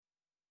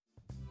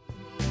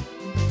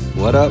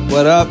What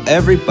up,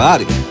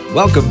 everybody?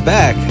 Welcome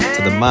back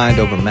to the Mind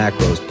Over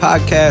Macros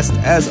podcast.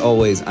 As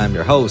always, I'm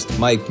your host,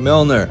 Mike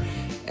Milner.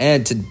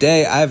 And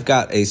today I've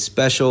got a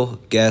special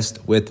guest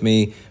with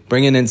me,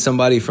 bringing in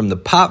somebody from the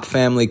Pop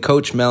family,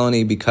 Coach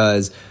Melanie,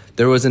 because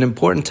there was an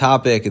important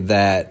topic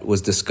that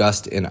was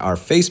discussed in our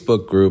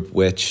Facebook group,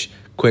 which,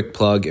 quick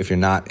plug, if you're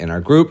not in our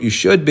group, you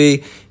should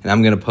be. And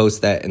I'm going to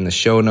post that in the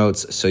show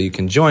notes so you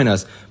can join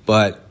us.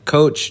 But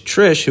Coach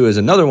Trish, who is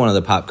another one of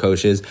the Pop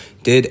coaches,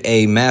 did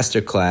a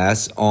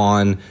masterclass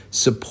on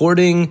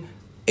supporting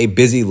a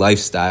busy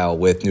lifestyle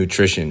with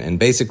nutrition and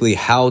basically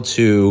how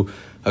to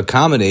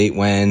accommodate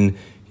when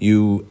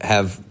you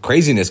have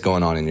craziness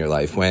going on in your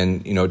life.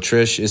 When, you know,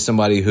 Trish is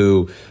somebody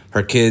who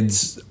her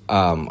kids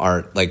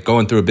are like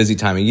going through a busy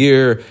time of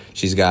year.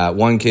 She's got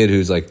one kid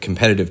who's like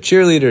competitive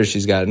cheerleader.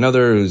 She's got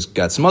another who's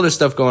got some other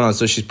stuff going on.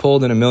 So she's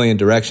pulled in a million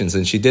directions.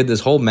 And she did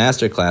this whole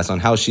masterclass on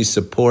how she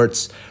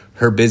supports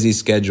her busy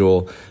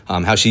schedule,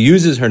 how she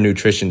uses her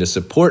nutrition to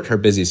support her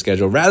busy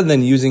schedule rather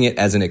than using it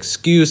as an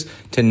excuse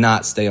to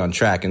not stay on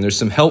track. And there's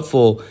some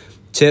helpful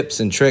tips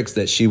and tricks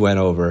that she went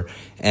over.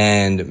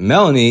 And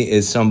Melanie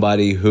is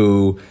somebody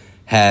who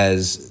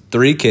has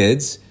 3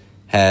 kids,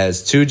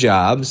 has 2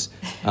 jobs,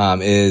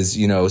 is,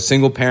 you know,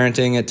 single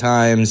parenting at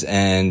times,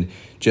 and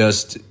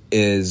just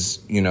is,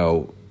 you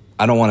know,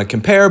 I don't want to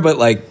compare, but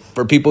like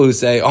for people who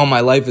say, oh, my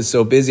life is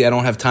so busy, I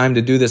don't have time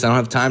to do this, I don't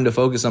have time to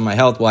focus on my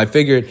health. Well, I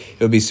figured it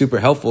would be super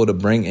helpful to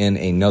bring in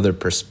another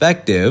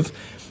perspective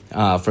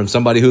from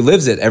somebody who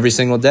lives it every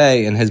single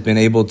day and has been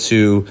able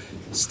to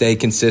stay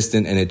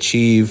consistent and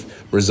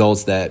achieve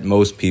results that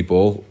most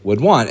people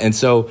would want. And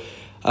so,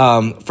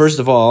 first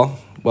of all,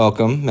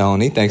 welcome,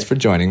 Melanie. Thanks for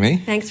joining me.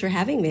 Thanks for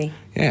having me.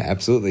 Yeah,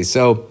 absolutely.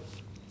 So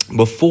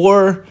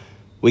before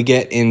we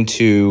get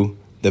into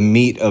the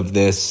meat of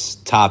this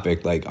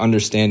topic, like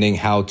understanding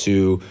how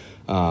to,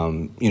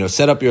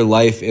 set up your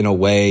life in a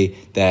way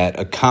that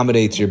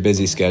accommodates your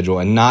busy schedule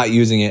and not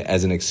using it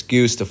as an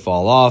excuse to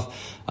fall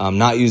off,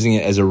 not using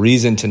it as a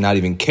reason to not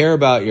even care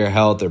about your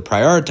health or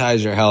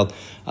prioritize your health.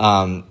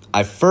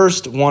 I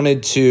first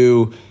wanted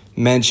to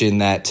mention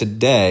that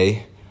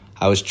today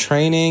I was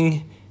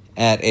training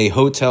at a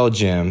hotel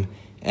gym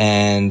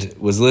and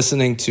was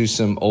listening to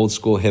some old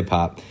school hip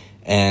hop.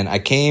 And I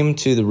came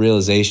to the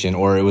realization,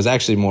 or it was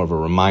actually more of a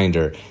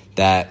reminder,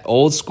 that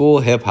old school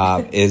hip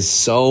hop is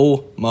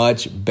so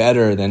much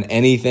better than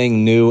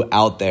anything new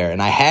out there.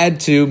 And I had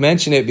to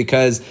mention it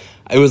because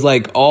it was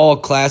like all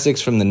classics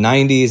from the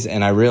 90s.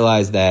 And I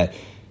realized that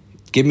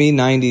give me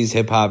 90s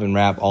hip hop and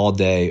rap all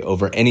day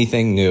over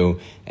anything new.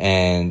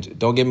 And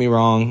don't get me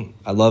wrong,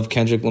 I love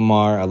Kendrick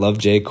Lamar, I love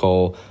J.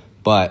 Cole,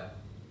 but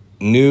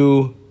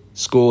new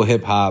school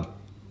hip hop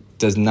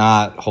does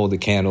not hold a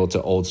candle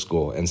to old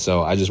school. And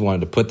so I just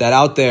wanted to put that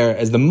out there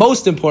as the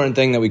most important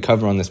thing that we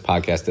cover on this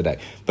podcast today.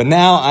 But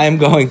now I'm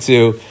going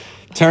to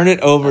turn it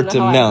over to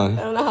Melanie.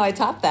 I don't know how I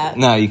top that.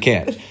 No, you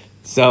can't.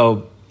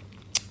 So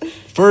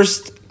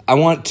first, I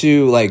want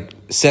to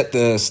set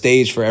the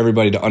stage for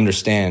everybody to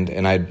understand,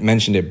 and I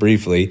mentioned it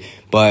briefly,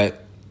 but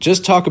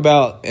just talk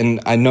about, and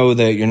I know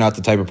that you're not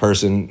the type of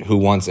person who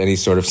wants any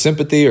sort of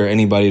sympathy or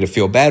anybody to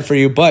feel bad for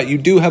you, but you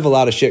do have a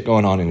lot of shit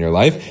going on in your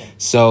life.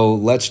 So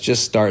let's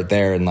just start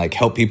there and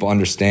help people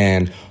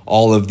understand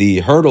all of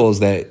the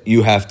hurdles that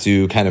you have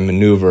to kind of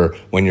maneuver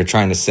when you're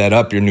trying to set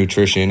up your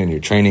nutrition and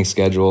your training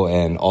schedule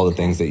and all the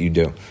things that you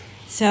do.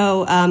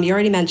 So you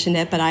already mentioned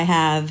it, but I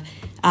have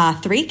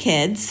 3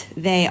 kids.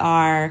 They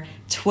are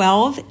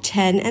 12,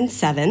 10, and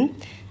 7.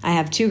 I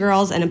have 2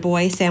 girls and a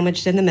boy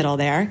sandwiched in the middle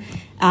there.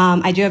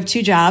 I do have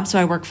 2 jobs, so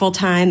I work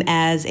full-time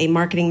as a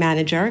marketing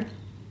manager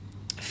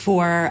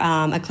for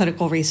a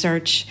clinical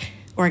research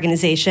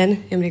organization. You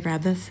want me to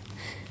grab this?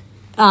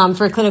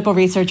 For a clinical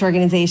research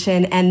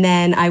organization, and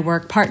then I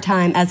work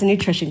part-time as a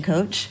nutrition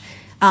coach.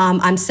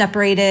 I'm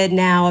separated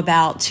now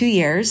about 2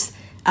 years,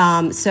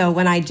 so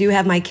when I do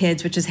have my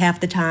kids, which is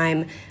half the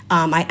time,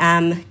 I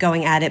am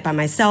going at it by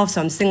myself,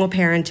 so I'm single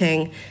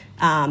parenting.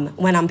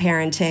 When I'm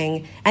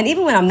parenting, and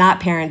even when I'm not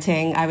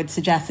parenting, I would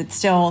suggest it's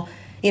still,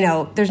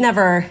 there's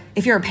never,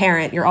 if you're a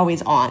parent, you're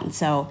always on.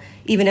 So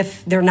even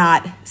if they're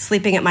not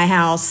sleeping at my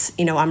house,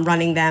 I'm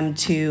running them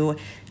to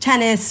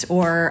tennis,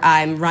 or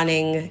I'm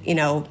running,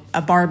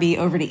 a Barbie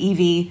over to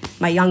Evie,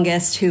 my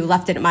youngest, who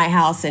left it at my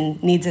house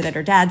and needs it at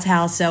her dad's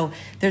house. So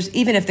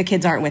even if the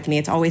kids aren't with me,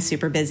 it's always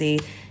super busy.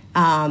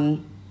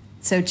 So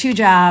 2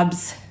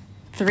 jobs,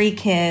 3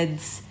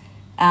 kids.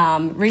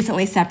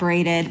 Recently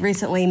separated,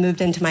 recently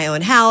moved into my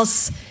own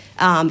house,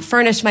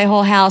 furnished my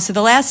whole house. So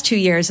the last 2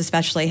 years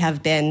especially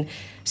have been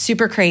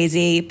super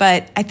crazy.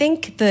 But I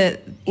think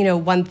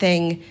one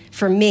thing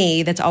for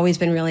me that's always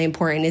been really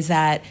important is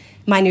that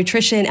my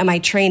nutrition and my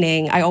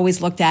training, I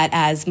always looked at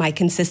as my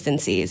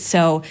consistencies.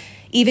 So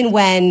even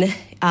when,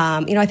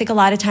 I think a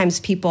lot of times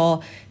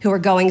people who are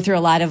going through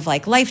a lot of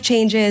life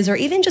changes or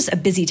even just a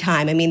busy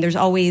time, there's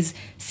always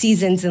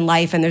seasons in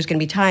life, and there's going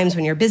to be times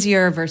when you're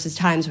busier versus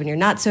times when you're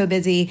not so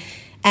busy.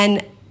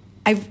 And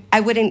I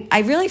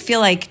really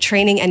feel like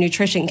training and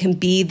nutrition can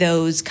be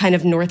those kind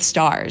of North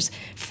Stars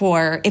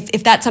for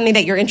if that's something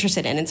that you're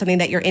interested in and something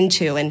that you're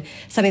into and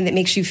something that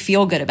makes you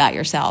feel good about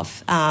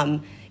yourself.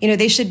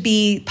 They should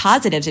be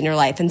positives in your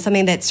life and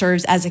something that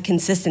serves as a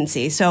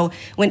consistency. So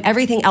when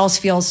everything else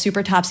feels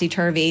super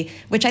topsy-turvy,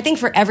 which I think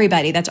for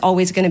everybody, that's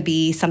always going to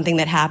be something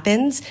that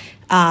happens,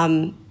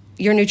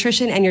 your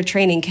nutrition and your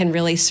training can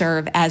really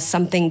serve as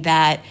something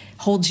that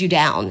holds you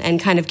down and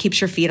kind of keeps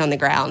your feet on the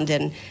ground.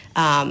 And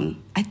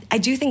I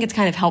do think it's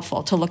kind of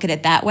helpful to look at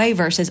it that way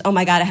versus, oh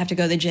my God, I have to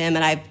go to the gym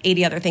and I have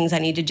 80 other things I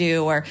need to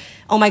do, or,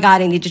 oh my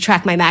God, I need to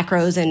track my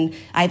macros and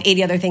I have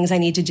 80 other things I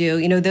need to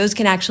do. Those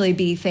can actually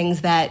be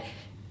things that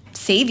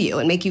save you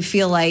and make you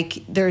feel like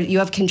you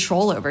have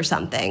control over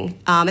something.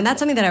 And that's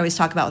something that I always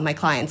talk about with my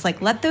clients.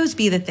 Like, let those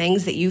be the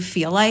things that you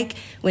feel like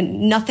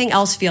when nothing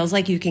else feels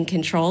like you can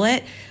control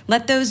it.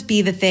 Let those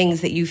be the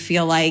things that you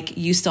feel like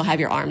you still have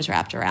your arms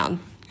wrapped around.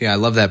 Yeah, I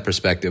love that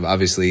perspective.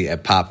 Obviously,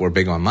 at Pop, we're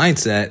big on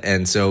mindset.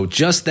 And so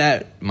just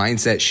that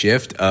mindset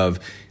shift of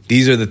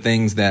these are the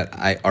things that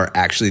are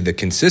actually the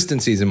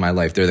consistencies in my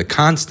life. They're the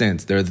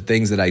constants. They're the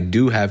things that I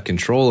do have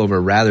control over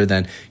rather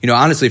than,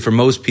 honestly, for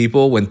most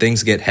people, when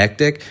things get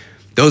hectic,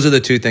 those are the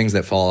two things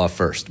that fall off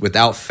first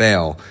without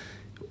fail.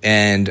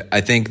 And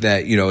I think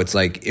that, it's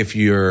like if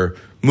you're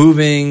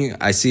moving,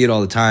 I see it all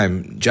the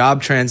time,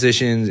 job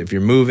transitions, if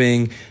you're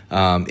moving,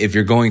 if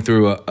you're going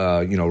through,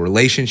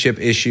 relationship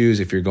issues,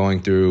 if you're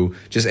going through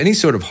just any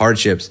sort of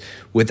hardships,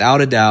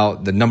 without a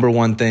doubt, the number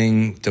one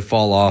thing to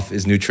fall off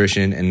is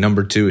nutrition. And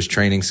number two is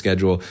training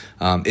schedule.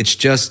 It's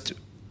just,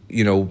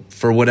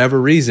 for whatever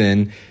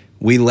reason,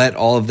 we let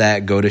all of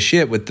that go to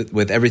shit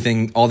with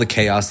everything, all the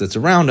chaos that's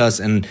around us.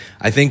 And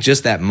I think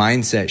just that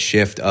mindset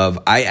shift of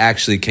I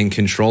actually can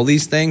control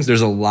these things. There's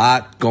a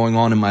lot going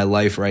on in my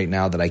life right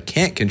now that I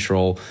can't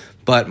control,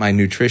 but my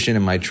nutrition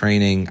and my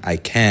training, I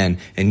can,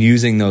 and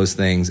using those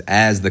things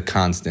as the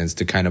constants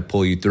to kind of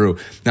pull you through.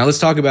 Now let's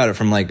talk about it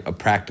from like a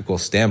practical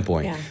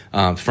standpoint.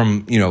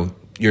 Yeah.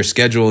 Your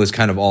schedule is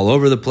kind of all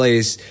over the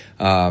place.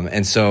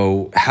 And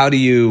so how do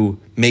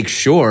you make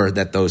sure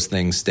that those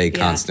things stay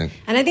constant?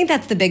 And I think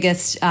that's the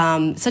biggest,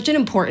 such an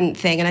important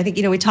thing. And I think,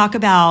 we talk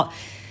about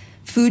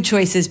food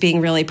choices being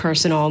really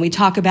personal. And we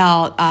talk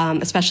about,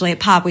 especially at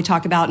Pop, we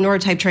talk about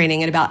neurotype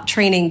training and about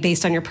training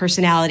based on your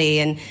personality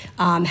and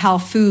how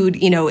food,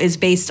 is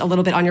based a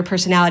little bit on your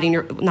personality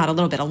and not a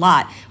little bit, a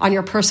lot, on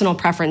your personal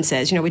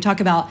preferences. We talk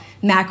about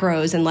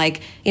macros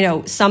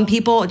and some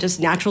people just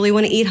naturally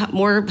want to eat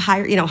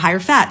higher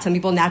fat. Some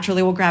people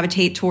naturally will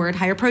gravitate toward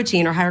higher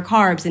protein or higher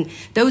carbs. And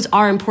those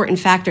are important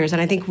factors.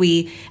 And I think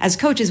we, as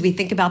coaches, we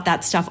think about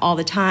that stuff all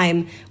the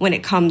time when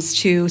it comes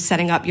to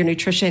setting up your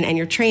nutrition and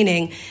your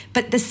training.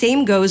 But the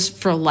same goes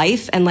for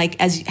life and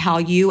as how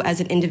you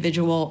as an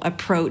individual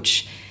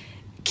approach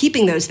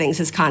keeping those things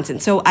as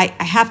constant. So I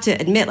have to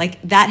admit,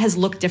 that has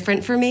looked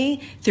different for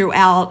me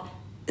throughout.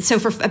 So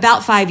for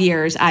about 5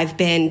 years, I've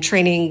been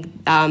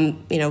training,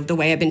 the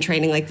way I've been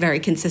training,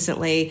 very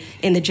consistently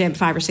in the gym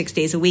 5 or 6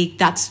 days a week.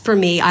 That's for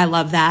me. I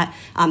love that.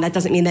 That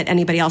doesn't mean that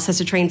anybody else has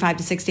to train 5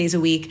 to 6 days a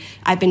week.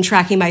 I've been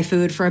tracking my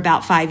food for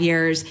about 5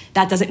 years.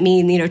 That doesn't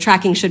mean,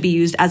 tracking should be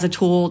used as a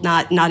tool,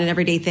 not an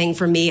everyday thing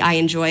for me. I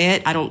enjoy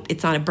it.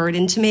 It's not a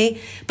burden to me,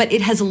 but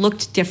it has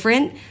looked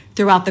different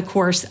throughout the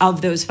course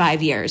of those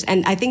 5 years.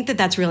 And I think that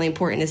that's really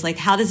important is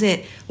how does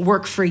it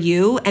work for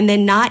you? And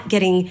then not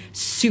getting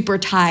super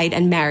tied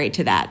and married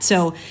to that.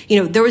 So,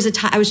 there was a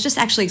time, I was just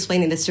actually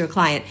explaining this to a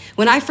client.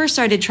 When I first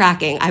started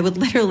tracking, I would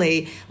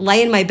literally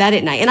lay in my bed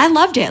at night and I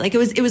loved it.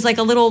 It was like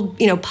a little,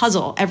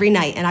 puzzle every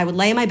night. And I would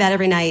lay in my bed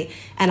every night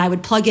and I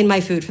would plug in my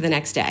food for the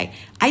next day.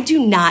 I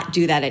do not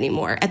do that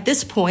anymore. At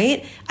this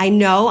point, I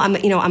know I'm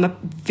a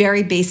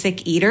very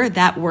basic eater.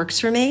 That works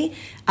for me.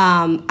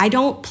 I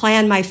don't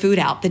plan my food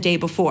out the day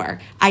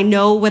before. I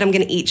know what I'm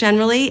going to eat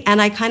generally,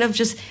 and I kind of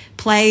just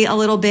play a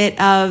little bit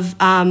of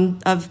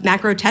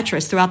macro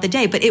Tetris throughout the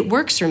day. But it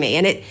works for me,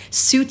 and it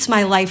suits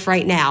my life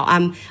right now.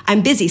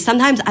 I'm busy.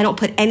 Sometimes I don't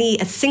put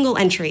a single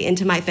entry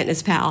into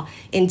MyFitnessPal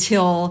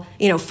until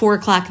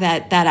 4:00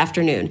 that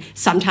afternoon.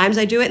 Sometimes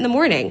I do it in the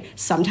morning.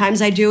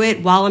 Sometimes I do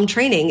it while I'm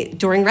training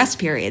during rest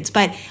periods.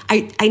 But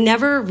I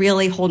never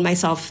really hold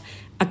myself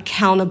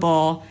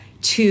accountable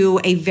to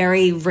a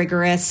very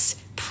rigorous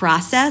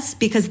process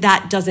because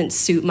that doesn't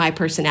suit my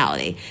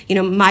personality.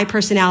 My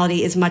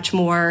personality is much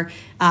more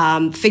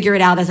figure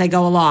it out as I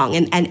go along,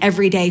 and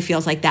every day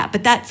feels like that.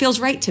 But that feels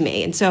right to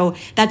me. And so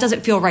that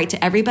doesn't feel right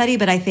to everybody,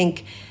 but I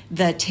think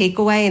the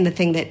takeaway and the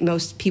thing that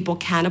most people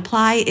can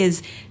apply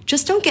is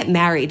just don't get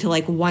married to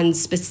one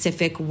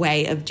specific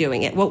way of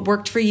doing it. What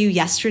worked for you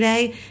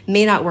yesterday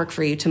may not work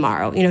for you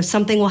tomorrow.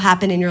 Something will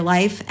happen in your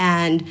life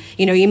and,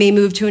 you may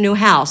move to a new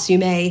house. You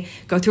may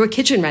go through a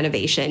kitchen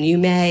renovation. You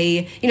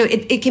may,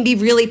 it can be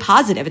really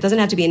positive. It doesn't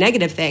have to be a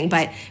negative thing,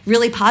 but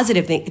really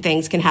positive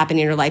things can happen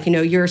in your life.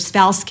 Your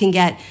spouse can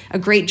get a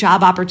great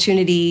job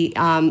opportunity,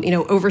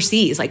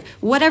 overseas,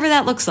 whatever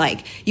that looks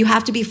like. You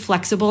have to be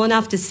flexible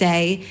enough to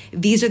say,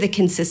 these are the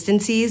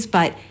consistencies,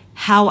 but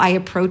how I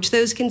approach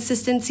those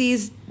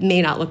consistencies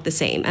may not look the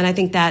same. And I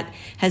think that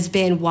has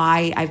been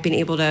why I've been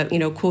able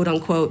to, quote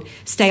unquote,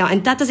 stay on.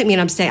 And that doesn't mean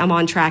I'm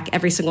on track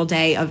every single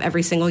day of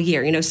every single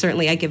year.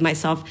 Certainly I give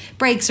myself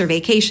breaks or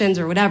vacations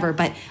or whatever,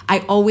 but I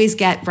always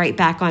get right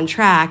back on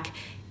track.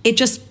 It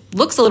just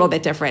looks a little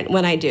bit different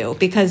when I do,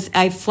 because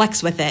I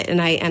flex with it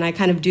and I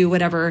kind of do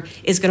whatever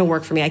is going to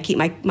work for me. I keep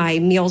my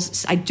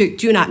meals. I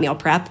do not meal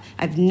prep.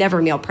 I've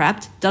never meal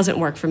prepped. Doesn't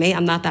work for me.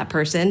 I'm not that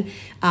person.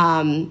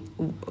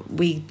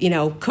 We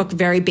cook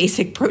very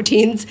basic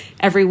proteins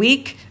every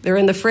week. They're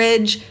in the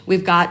fridge.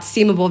 We've got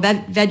steamable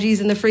veggies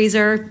in the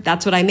freezer.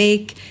 That's what I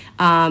make.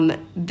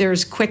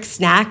 There's quick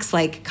snacks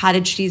like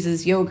cottage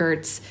cheeses,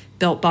 yogurts,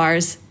 Built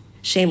Bars.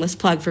 Shameless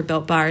plug for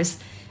Built Bars.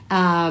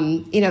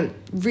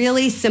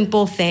 Really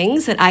simple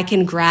things that I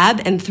can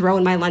grab and throw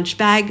in my lunch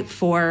bag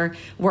for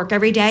work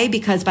every day,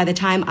 because by the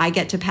time I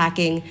get to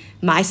packing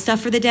my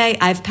stuff for the day,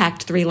 I've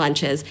packed 3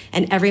 lunches.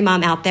 And every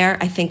mom out there,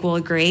 I think, will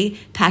agree,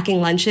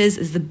 packing lunches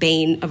is the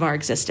bane of our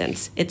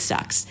existence. It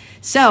sucks.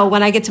 So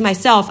when I get to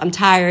myself, I'm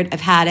tired,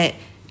 I've had it,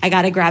 I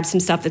got to grab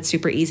some stuff that's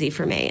super easy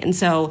for me. And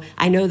so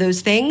I know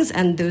those things,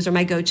 and those are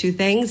my go-to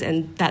things,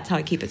 and that's how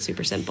I keep it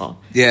super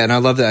simple. Yeah, and I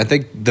love that. I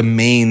think the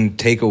main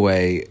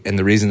takeaway and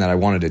the reason that I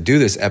wanted to do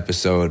this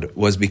episode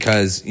was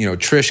because,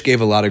 Trish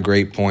gave a lot of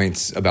great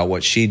points about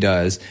what she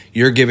does.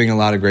 You're giving a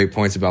lot of great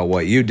points about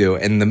what you do.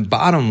 And the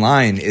bottom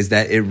line is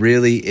that it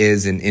really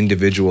is an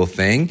individual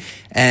thing.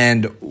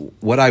 And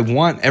what I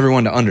want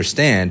everyone to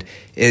understand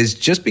is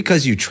just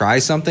because you try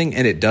something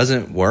and it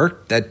doesn't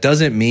work, that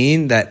doesn't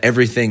mean that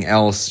everything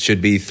else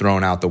should be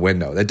thrown out the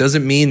window. That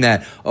doesn't mean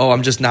that,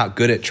 I'm just not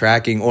good at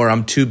tracking or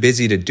I'm too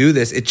busy to do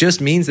this. It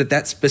just means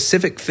that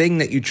specific thing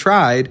that you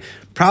tried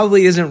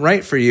probably isn't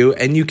right for you,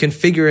 and you can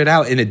figure it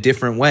out in a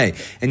different way.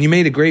 And you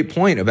made a great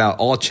point about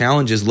all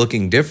challenges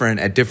looking different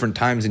at different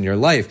times in your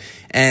life.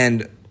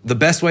 And the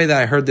best way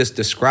that I heard this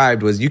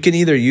described was you can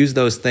either use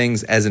those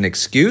things as an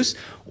excuse,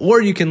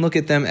 or you can look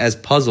at them as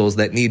puzzles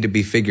that need to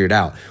be figured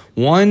out.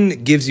 One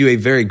gives you a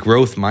very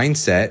growth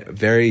mindset, a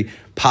very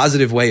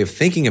positive way of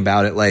thinking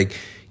about it. Like,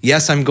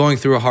 yes, I'm going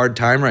through a hard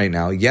time right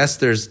now. Yes,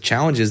 there's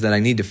challenges that I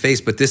need to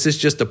face, but this is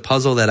just a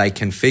puzzle that I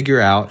can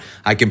figure out.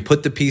 I can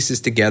put the pieces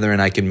together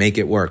and I can make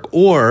it work.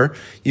 Or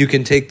you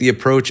can take the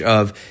approach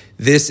of,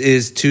 this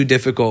is too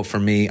difficult for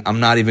me, I'm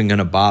not even going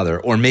to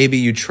bother. Or maybe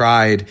you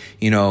tried,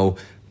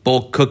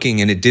 bulk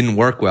cooking and it didn't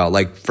work well.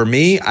 Like for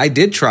me, I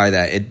did try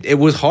that. It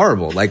was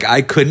horrible. Like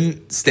I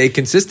couldn't stay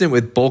consistent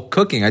with bulk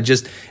cooking.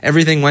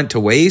 Everything went to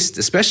waste,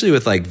 especially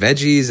with like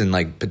veggies and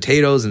like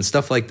potatoes and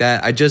stuff like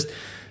that.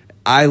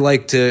 I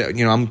like to,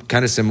 I'm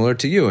kind of similar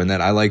to you in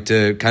that I like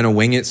to kind of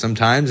wing it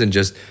sometimes and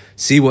just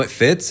see what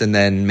fits and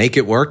then make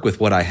it work with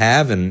what I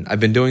have. And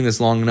I've been doing this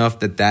long enough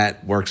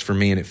that works for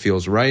me and it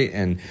feels right.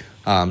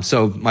 And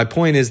so my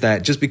point is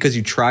that just because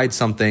you tried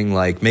something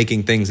like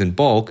making things in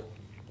bulk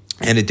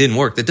and it didn't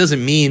work, that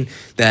doesn't mean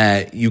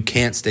that you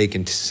can't stay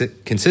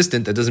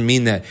consistent. That doesn't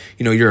mean that,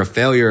 you're a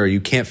failure or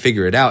you can't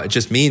figure it out. It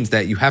just means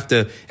that you have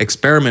to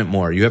experiment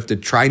more. You have to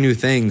try new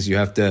things. You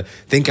have to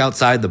think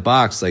outside the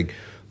box. Like,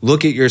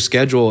 look at your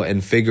schedule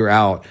and figure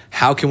out,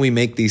 how can we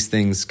make these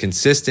things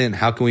consistent?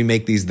 How can we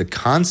make these the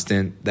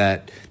constant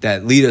that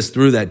lead us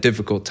through that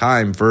difficult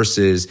time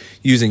versus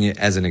using it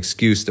as an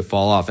excuse to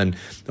fall off? And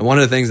one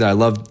of the things that I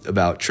loved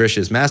about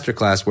Trish's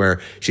masterclass, where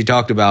she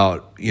talked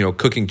about,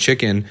 cooking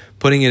chicken,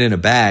 putting it in a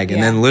bag,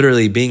 and then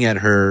literally being at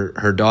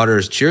her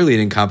daughter's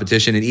cheerleading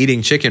competition and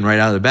eating chicken right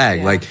out of the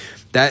bag. Yeah. Like,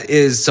 that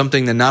is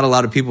something that not a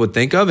lot of people would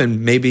think of,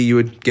 and maybe you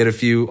would get a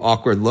few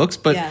awkward looks,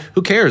 but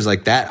who cares?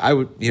 Like that, I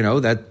would,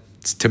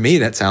 to me,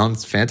 that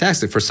sounds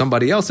fantastic. For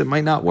somebody else, it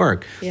might not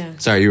work. Yeah.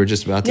 Sorry, you were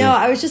just about to. No,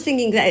 I was just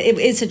thinking that it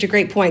is such a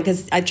great point,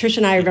 because Trish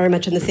and I are very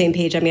much on the same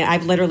page. I mean,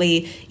 I've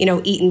literally,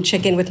 eaten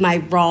chicken with my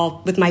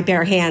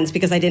bare hands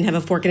because I didn't have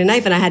a fork and a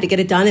knife and I had to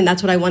get it done, and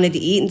that's what I wanted to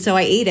eat. And so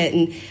I ate it.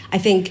 And I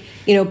think,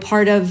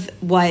 part of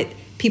what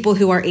people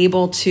who are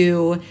able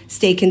to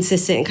stay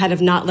consistent and kind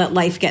of not let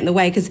life get in the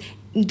way, because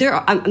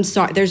I'm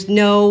sorry,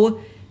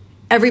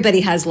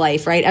 everybody has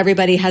life, right?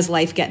 Everybody has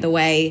life get in the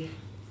way,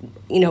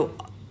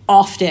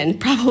 often,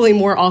 probably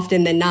more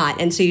often than not.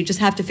 And so you just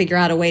have to figure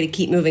out a way to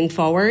keep moving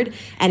forward.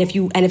 And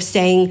if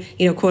staying,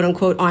 quote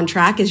unquote, on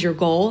track is your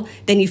goal,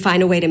 then you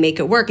find a way to make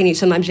it work. And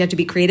sometimes you have to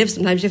be creative.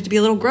 Sometimes you have to be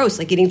a little gross,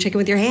 like eating chicken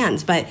with your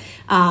hands. But,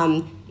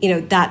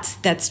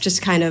 that's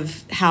just kind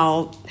of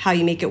how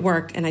you make it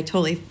work. And I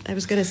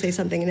was going to say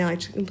something and now I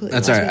just completely.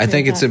 That's all right. I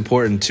think it's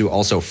important to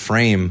also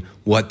frame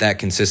what that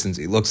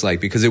consistency looks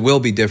like, because it will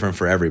be different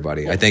for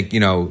everybody. Yeah. I think,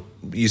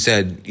 you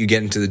said you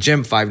get into the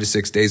gym 5 to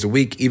 6 days a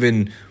week,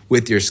 even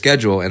with your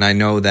schedule. And I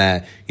know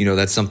that,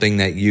 that's something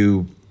that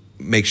you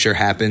make sure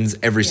happens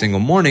every single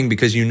morning,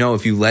 because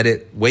if you let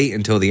it wait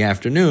until the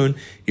afternoon,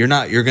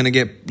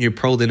 you're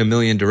pulled in a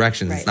million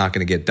directions. Right. It's not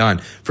going to get done.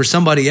 For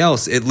somebody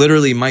else, it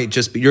literally might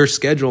just be, your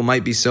schedule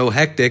might be so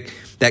hectic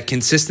that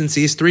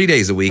consistency is 3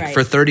 days a week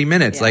for 30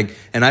 minutes. Yeah.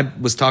 And I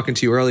was talking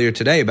to you earlier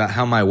today about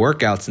how my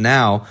workouts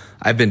now,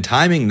 I've been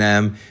timing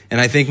them, and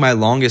I think my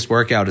longest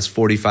workout is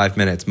 45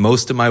 minutes.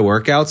 Most of my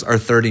workouts are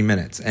 30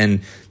 minutes,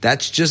 and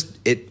that's just,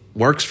 it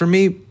works for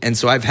me. And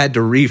so I've had to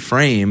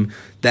reframe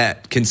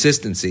that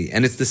consistency.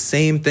 And it's the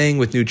same thing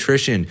with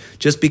nutrition.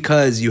 Just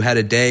because you had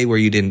a day where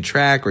you didn't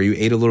track or you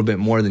ate a little bit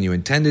more than you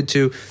intended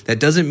to, that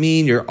doesn't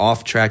mean you're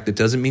off track. That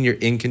doesn't mean you're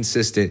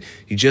inconsistent.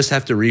 You just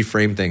have to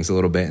reframe things a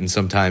little bit and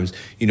sometimes,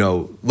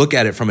 look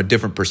at it from a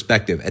different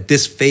perspective. At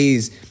this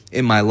phase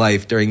in my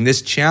life, during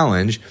this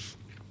challenge,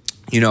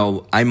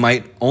 I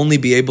might only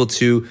be able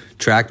to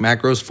track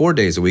macros 4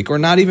 days a week or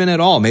not even at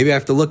all. Maybe I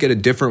have to look at a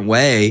different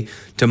way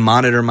to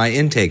monitor my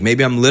intake.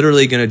 Maybe I'm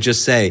literally going to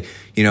just say,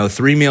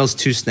 3 meals,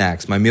 2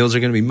 snacks. My meals are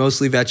going to be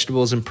mostly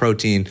vegetables and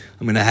protein.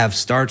 I'm going to have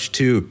starch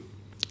to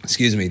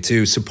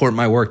support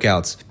my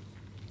workouts.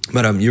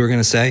 But you were going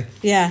to say?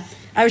 Yeah,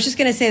 I was just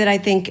going to say that I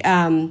think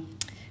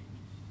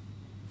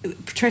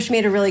Trish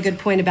made a really good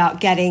point about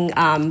getting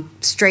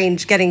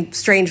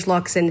strange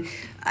looks. And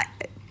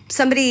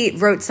somebody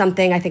wrote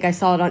something, I think I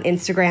saw it on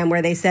Instagram,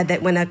 where they said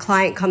that when a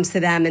client comes to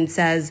them and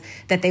says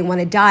that they want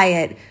to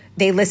diet,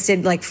 they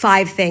listed like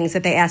 5 things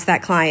that they asked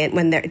that client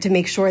to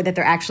make sure that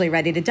they're actually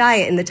ready to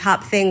diet. And the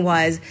top thing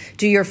was,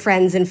 do your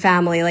friends and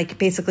family, like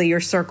basically your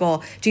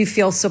circle, do you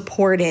feel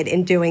supported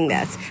in doing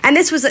this? And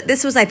this was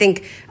I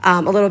think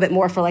a little bit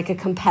more for like a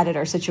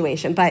competitor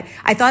situation. But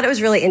I thought it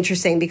was really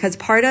interesting because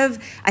part of,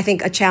 I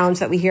think, a challenge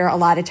that we hear a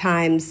lot of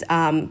times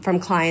from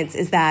clients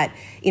is that,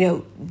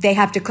 they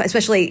have to,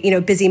 especially,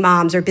 busy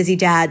moms or busy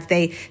dads,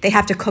 they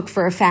have to cook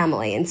for a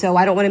family. And so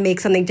I don't want to make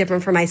something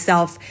different for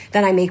myself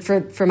than I make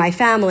for my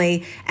family.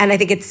 And I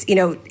think it's,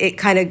 it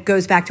kind of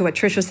goes back to what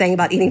Trish was saying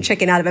about eating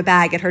chicken out of a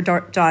bag at her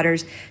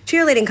daughter's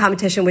cheerleading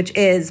competition, which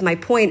is, my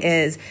point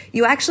is,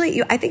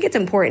 I think it's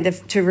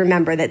important to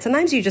remember that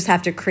sometimes you just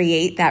have to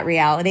create that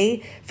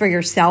reality for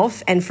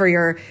yourself and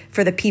for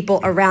the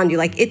people around you.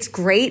 Like, it's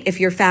great if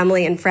your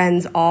family and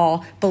friends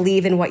all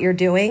believe in what you're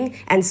doing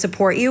and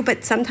support you,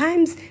 but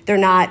sometimes they're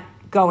not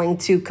going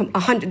to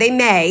 100. They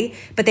may,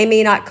 but they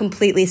may not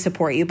completely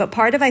support you. But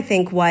part of, I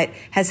think, what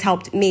has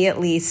helped me at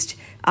least,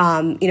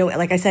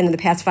 like I said, in the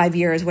past 5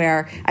 years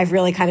where I've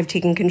really kind of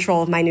taken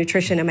control of my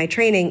nutrition and my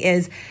training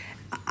is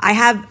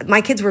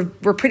my kids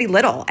were pretty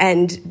little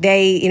and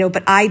they,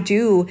 but I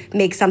do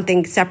make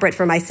something separate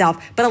for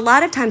myself. But a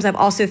lot of times I've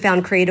also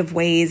found creative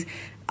ways.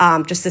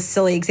 Just a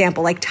silly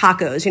example, like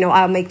tacos.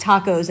 I'll make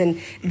tacos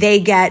and they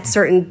get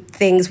certain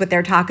things with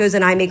their tacos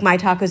and I make my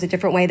tacos a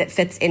different way that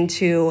fits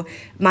into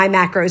my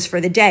macros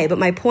for the day. But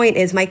my point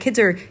is my kids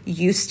are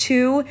used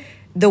to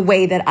the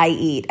way that I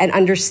eat and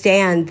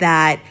understand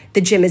that the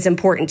gym is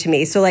important to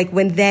me. So like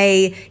when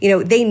they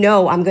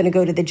know I'm going to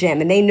go to the gym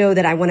and they know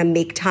that I want to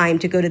make time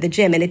to go to the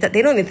gym and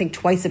they don't even think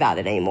twice about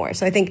it anymore.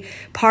 So I think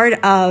part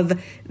of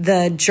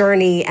the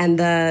journey and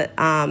the,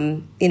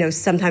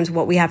 sometimes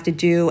what we have to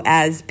do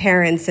as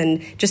parents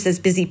and just as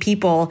busy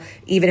people,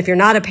 even if you're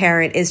not a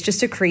parent, is just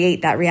to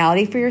create that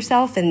reality for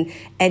yourself and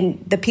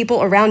the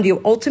people around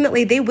you.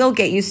 Ultimately, they will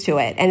get used to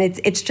it. And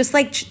it's just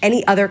like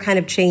any other kind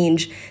of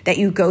change that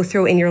you go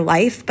through in your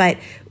life. But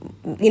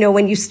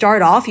when you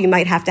start off, you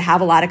might have to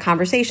have a lot of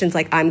conversations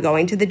like, I'm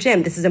going to the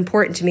gym. This is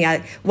important to me.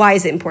 Why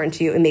is it important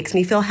to you? It makes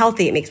me feel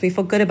healthy. It makes me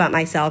feel good about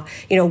myself.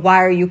 Why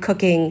are you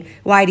cooking?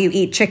 Why do you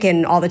eat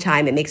chicken all the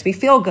time? It makes me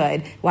feel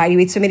good. Why do you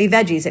eat so many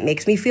veggies? It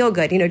makes me feel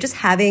good. Just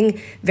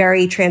having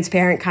very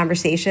transparent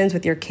conversations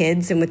with your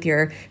kids and with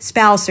your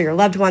spouse or your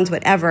loved ones,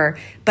 whatever.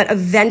 But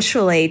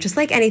eventually, just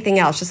like anything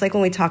else, just like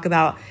when we talk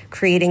about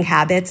creating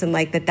habits and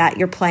like that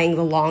you're playing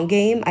the long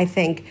game, I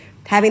think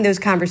having those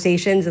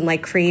conversations and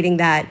like creating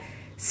that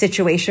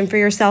situation for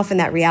yourself and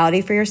that reality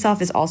for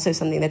yourself is also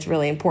something that's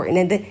really important.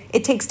 And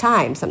it takes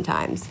time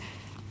sometimes.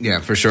 Yeah,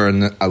 for sure.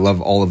 And I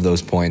love all of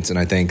those points. And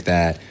I think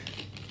that,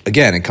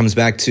 again, it comes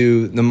back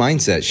to the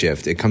mindset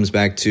shift. It comes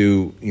back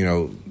to,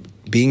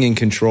 being in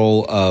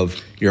control of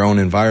your own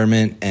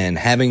environment and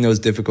having those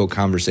difficult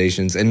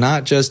conversations and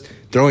not just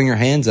throwing your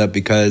hands up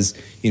because,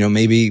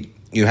 maybe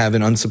you have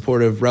an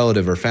unsupportive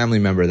relative or family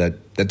member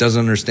that doesn't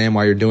understand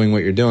why you're doing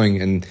what you're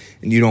doing and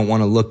you don't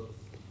want to look,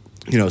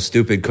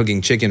 stupid cooking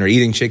chicken or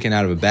eating chicken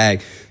out of a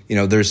bag.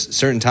 There's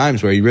certain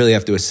times where you really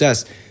have to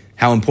assess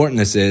how important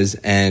this is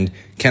and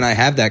can I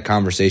have that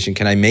conversation?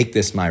 Can I make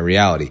this my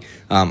reality?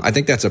 I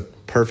think that's a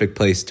perfect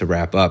place to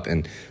wrap up,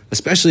 and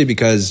especially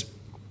because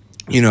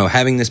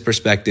having this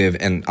perspective,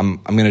 and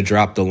I'm going to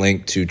drop the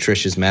link to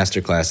Trish's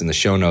masterclass in the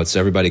show notes so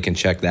everybody can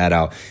check that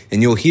out.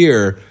 And you'll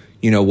hear,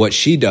 what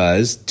she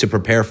does to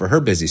prepare for her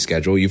busy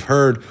schedule. You've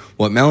heard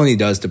what Melanie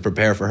does to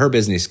prepare for her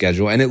busy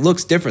schedule, and it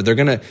looks different. You're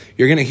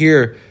going to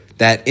hear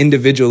that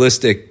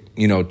individualistic,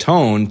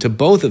 tone to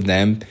both of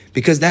them,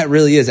 because that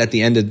really is at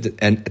the end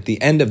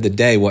of the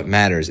day what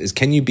matters is,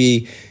 can you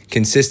be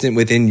consistent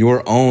within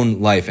your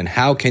own life, and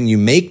how can you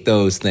make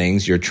those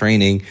things, your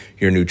training,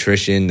 your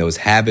nutrition, those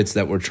habits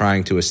that we're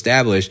trying to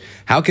establish,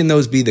 how can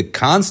those be the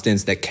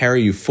constants that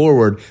carry you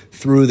forward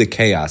through the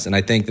chaos? And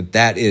I think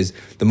that is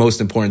the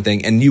most important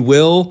thing. And you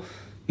will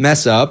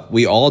mess up.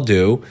 We all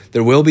do.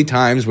 There will be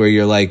times where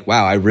you're like,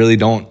 wow, I really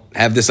don't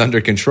have this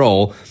under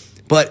control.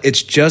 But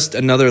it's just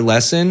another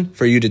lesson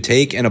for you to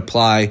take and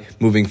apply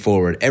moving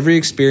forward. Every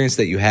experience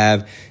that you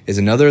have is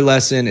another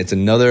lesson. It's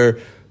another,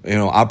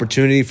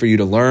 opportunity for you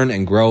to learn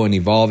and grow and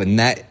evolve. And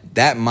that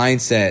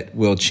mindset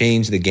will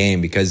change the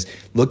game, because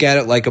look at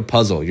it like a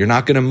puzzle. You're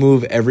not going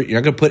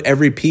to put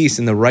every piece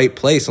in the right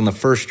place on the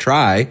first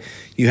try.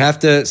 You have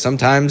to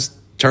sometimes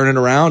turn it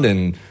around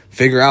and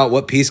figure out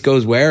what piece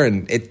goes where.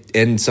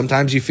 And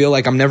sometimes you feel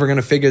like I'm never going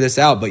to figure this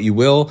out, but you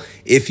will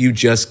if you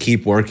just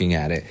keep working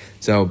at it.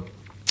 So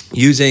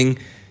using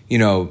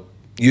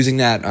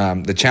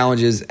that, the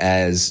challenges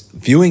as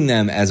viewing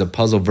them as a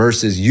puzzle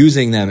versus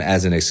using them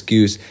as an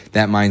excuse,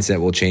 that mindset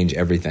will change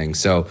everything.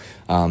 So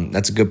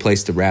that's a good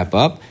place to wrap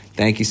up.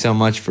 Thank you so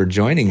much for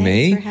joining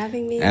me. Thanks for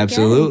having me.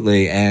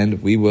 Absolutely. Again.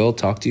 And we will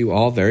talk to you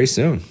all very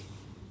soon.